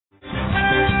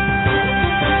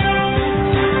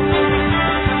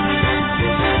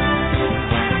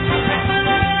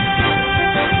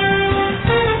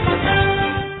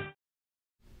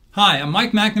Hi, I'm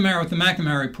Mike McNamara with the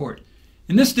McNamara Report.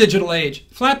 In this digital age,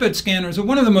 flatbed scanners are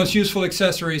one of the most useful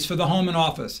accessories for the home and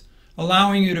office,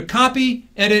 allowing you to copy,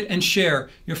 edit, and share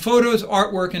your photos,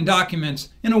 artwork, and documents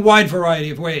in a wide variety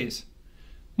of ways.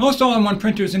 Most all-in-one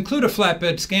printers include a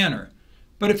flatbed scanner,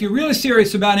 but if you're really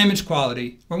serious about image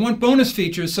quality or want bonus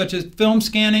features such as film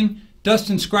scanning, dust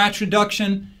and scratch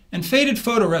reduction, and faded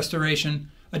photo restoration,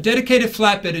 a dedicated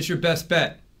flatbed is your best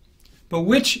bet. But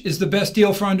which is the best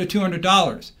deal for under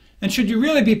 $200? And should you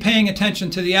really be paying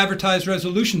attention to the advertised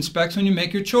resolution specs when you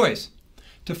make your choice?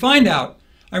 To find out,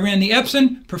 I ran the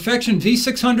Epson Perfection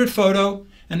V600 photo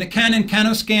and the Canon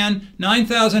CanoScan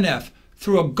 9000F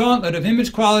through a gauntlet of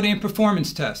image quality and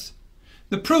performance tests.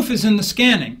 The proof is in the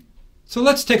scanning, so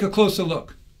let's take a closer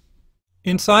look.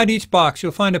 Inside each box,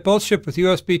 you'll find it both shipped with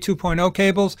USB 2.0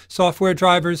 cables, software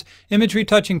drivers, image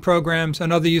retouching programs,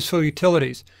 and other useful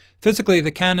utilities. Physically, the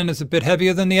Canon is a bit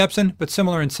heavier than the Epson, but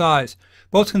similar in size.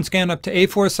 Both can scan up to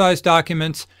A4-sized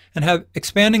documents and have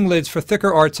expanding lids for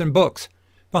thicker arts and books.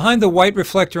 Behind the white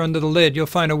reflector under the lid, you'll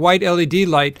find a white LED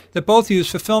light that both use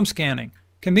for film scanning.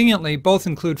 Conveniently, both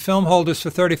include film holders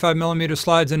for 35mm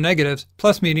slides and negatives,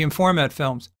 plus medium format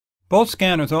films. Both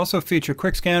scanners also feature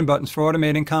quick scan buttons for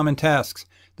automating common tasks.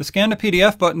 The Scan to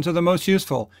PDF buttons are the most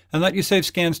useful and let you save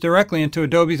scans directly into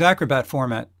Adobe's Acrobat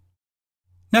format.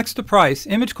 Next to price,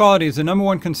 image quality is the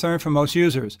 #1 concern for most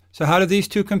users. So how do these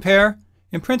two compare?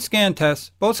 In print scan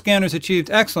tests, both scanners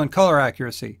achieved excellent color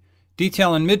accuracy.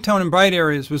 Detail in mid-tone and bright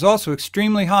areas was also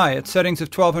extremely high at settings of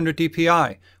 1200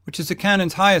 dpi, which is the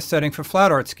Canon's highest setting for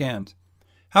flat art scans.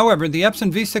 However, the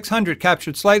Epson V600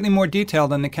 captured slightly more detail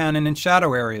than the Canon in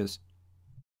shadow areas.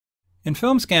 In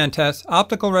film scan tests,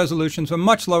 optical resolutions were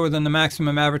much lower than the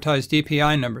maximum advertised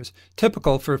DPI numbers,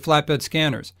 typical for flatbed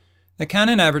scanners. The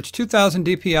Canon averaged 2000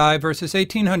 dpi versus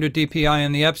 1800 dpi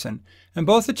in the Epson, and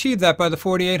both achieved that by the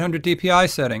 4800 dpi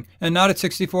setting, and not at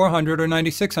 6400 or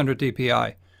 9600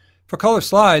 dpi. For color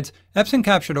slides, Epson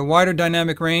captured a wider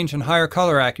dynamic range and higher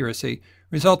color accuracy,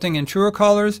 resulting in truer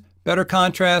colors, better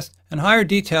contrast, and higher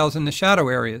details in the shadow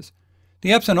areas. The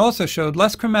Epson also showed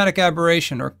less chromatic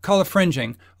aberration or color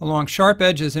fringing along sharp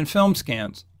edges in film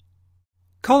scans.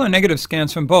 Color negative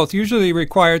scans from both usually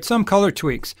required some color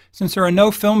tweaks, since there are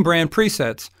no film brand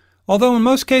presets, although in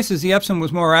most cases the Epson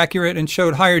was more accurate and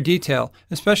showed higher detail,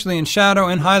 especially in shadow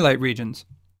and highlight regions.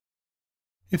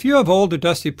 If you have old or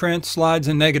dusty prints, slides,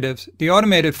 and negatives, the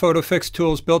automated photo fix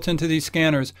tools built into these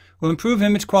scanners will improve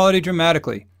image quality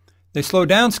dramatically. They slow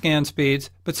down scan speeds,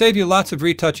 but save you lots of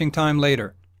retouching time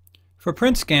later. For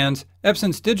print scans,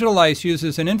 Epson's Digital Ice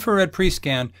uses an infrared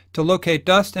pre-scan to locate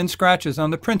dust and scratches on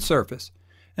the print surface,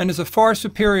 and is a far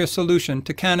superior solution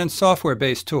to Canon's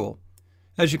software-based tool.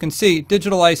 As you can see,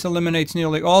 Digital Ice eliminates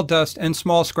nearly all dust and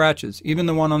small scratches, even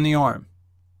the one on the arm.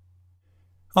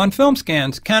 On film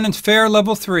scans, Canon's Fair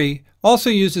Level 3 also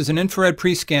uses an infrared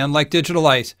pre-scan like Digital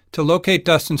Ice to locate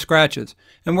dust and scratches,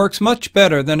 and works much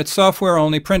better than its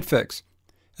software-only print fix.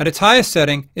 At its highest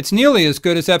setting, it's nearly as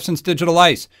good as Epson's Digital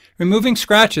Ice, removing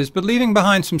scratches but leaving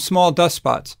behind some small dust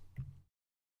spots.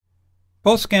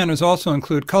 Both scanners also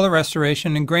include color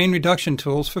restoration and grain reduction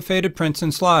tools for faded prints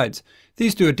and slides.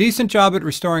 These do a decent job at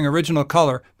restoring original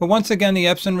color, but once again the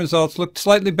Epson results looked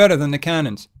slightly better than the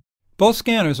Canon's. Both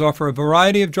scanners offer a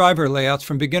variety of driver layouts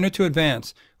from beginner to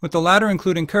advanced, with the latter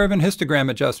including curve and histogram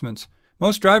adjustments.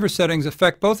 Most driver settings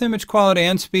affect both image quality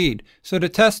and speed, so to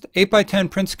test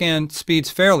 8x10 print scan speeds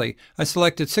fairly, I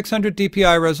selected 600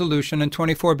 dpi resolution and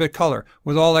 24-bit color,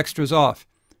 with all extras off.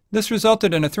 This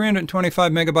resulted in a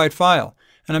 325 megabyte file,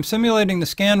 and I'm simulating the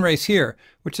scan race here,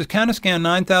 which the CanoScan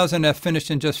 9000F finished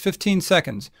in just 15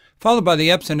 seconds, followed by the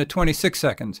Epson at 26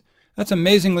 seconds. That's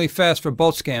amazingly fast for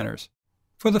both scanners.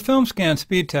 For the film scan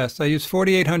speed test, I used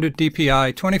 4800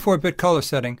 dpi 24-bit color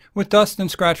setting with dust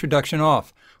and scratch reduction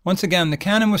off. Once again, the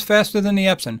Canon was faster than the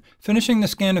Epson, finishing the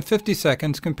scan in 50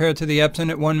 seconds compared to the Epson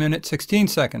at 1 minute 16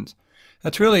 seconds.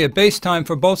 That's really a base time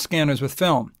for both scanners with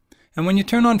film. And when you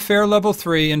turn on Fair Level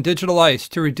 3 and Digital Ice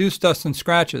to reduce dust and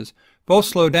scratches, both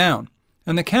slow down,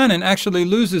 and the Canon actually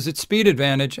loses its speed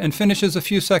advantage and finishes a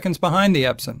few seconds behind the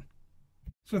Epson.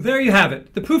 So there you have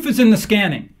it. The proof is in the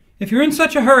scanning. If you're in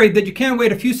such a hurry that you can't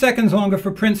wait a few seconds longer for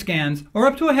print scans, or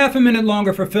up to a half a minute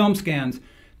longer for film scans,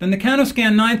 then the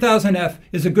CanoScan 9000F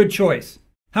is a good choice.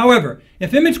 However,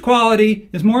 if image quality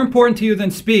is more important to you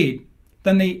than speed,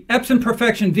 then the Epson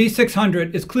Perfection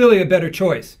V600 is clearly a better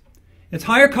choice. Its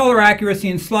higher color accuracy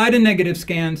in slide and negative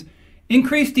scans,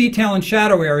 increased detail in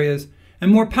shadow areas,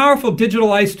 and more powerful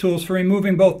Digital Ice tools for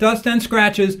removing both dust and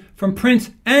scratches from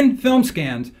prints and film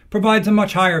scans provides a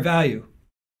much higher value.